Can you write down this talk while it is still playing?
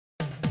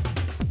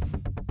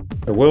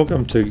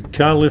Welcome to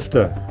Car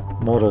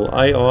Lifta model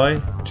AI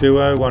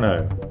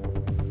 2010.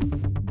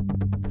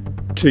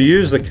 To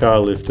use the car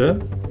lifter,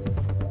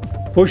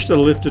 push the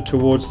lifter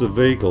towards the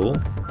vehicle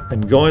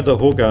and guide the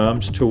hook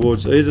arms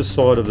towards either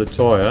side of the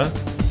tyre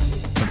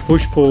and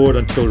push forward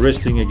until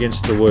resting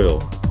against the wheel.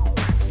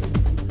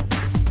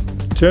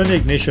 Turn the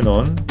ignition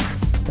on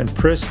and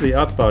press the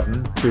up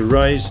button to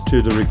raise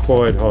to the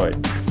required height.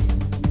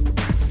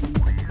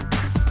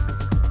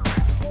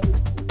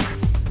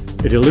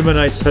 It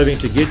eliminates having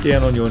to get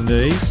down on your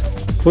knees,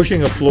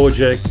 pushing a floor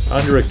jack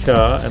under a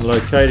car and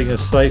locating a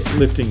safe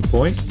lifting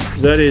point.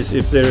 That is,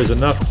 if there is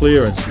enough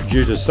clearance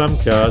due to some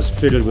cars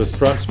fitted with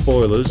front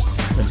spoilers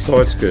and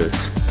side skirts.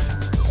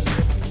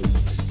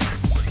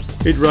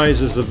 It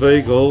raises the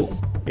vehicle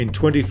in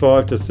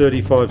 25 to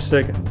 35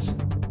 seconds.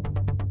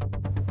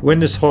 When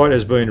this height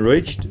has been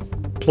reached,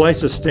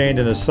 place a stand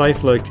in a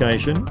safe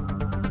location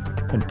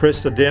and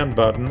press the down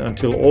button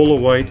until all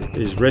the weight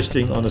is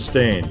resting on the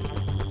stand.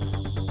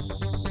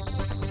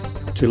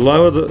 To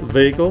lower the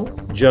vehicle,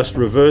 just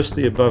reverse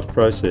the above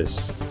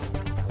process.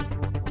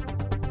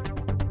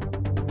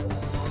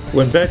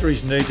 When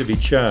batteries need to be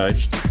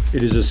charged,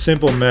 it is a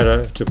simple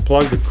matter to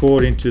plug the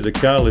cord into the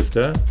car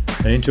lifter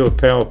and into a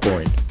power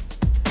point.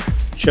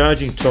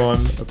 Charging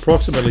time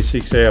approximately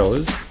 6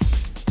 hours,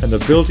 and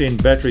the built-in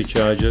battery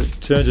charger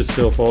turns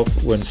itself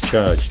off when it's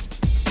charged.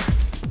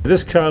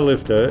 This car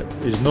lifter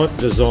is not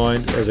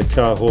designed as a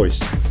car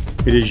hoist.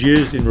 It is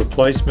used in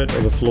replacement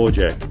of a floor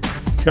jack.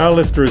 Car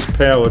lifter is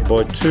powered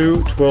by two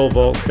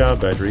 12-volt car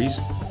batteries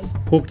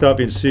hooked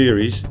up in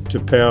series to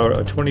power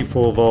a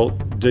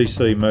 24-volt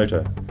DC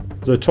motor.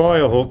 The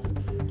tyre hook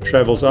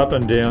travels up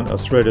and down a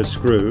threaded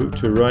screw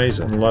to raise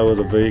and lower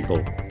the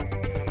vehicle.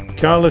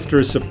 Car lifter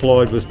is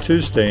supplied with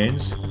two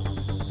stands,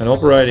 an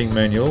operating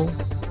manual,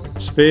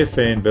 spare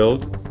fan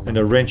belt and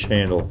a wrench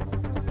handle.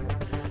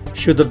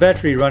 Should the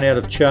battery run out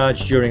of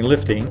charge during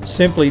lifting,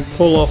 simply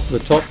pull off the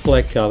top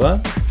black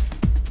cover,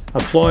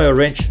 apply a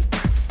wrench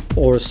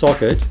or a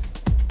socket,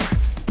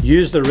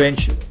 use the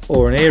wrench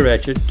or an air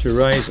ratchet to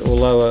raise or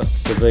lower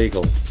the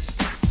vehicle.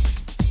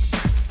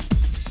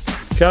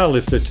 Car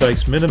lifter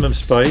takes minimum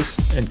space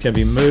and can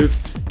be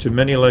moved to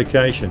many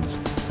locations,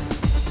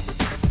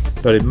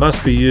 but it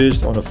must be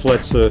used on a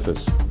flat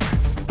surface.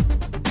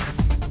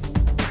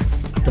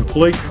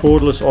 Complete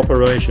cordless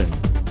operation.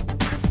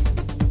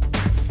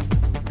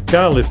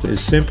 Car lifter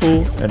is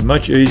simple and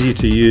much easier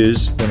to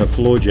use than a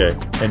floor jack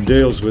and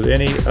deals with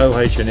any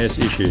OH&S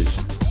issues.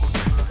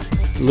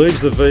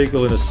 Leaves the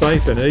vehicle in a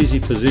safe and easy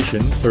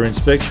position for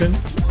inspection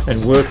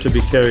and work to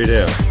be carried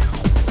out.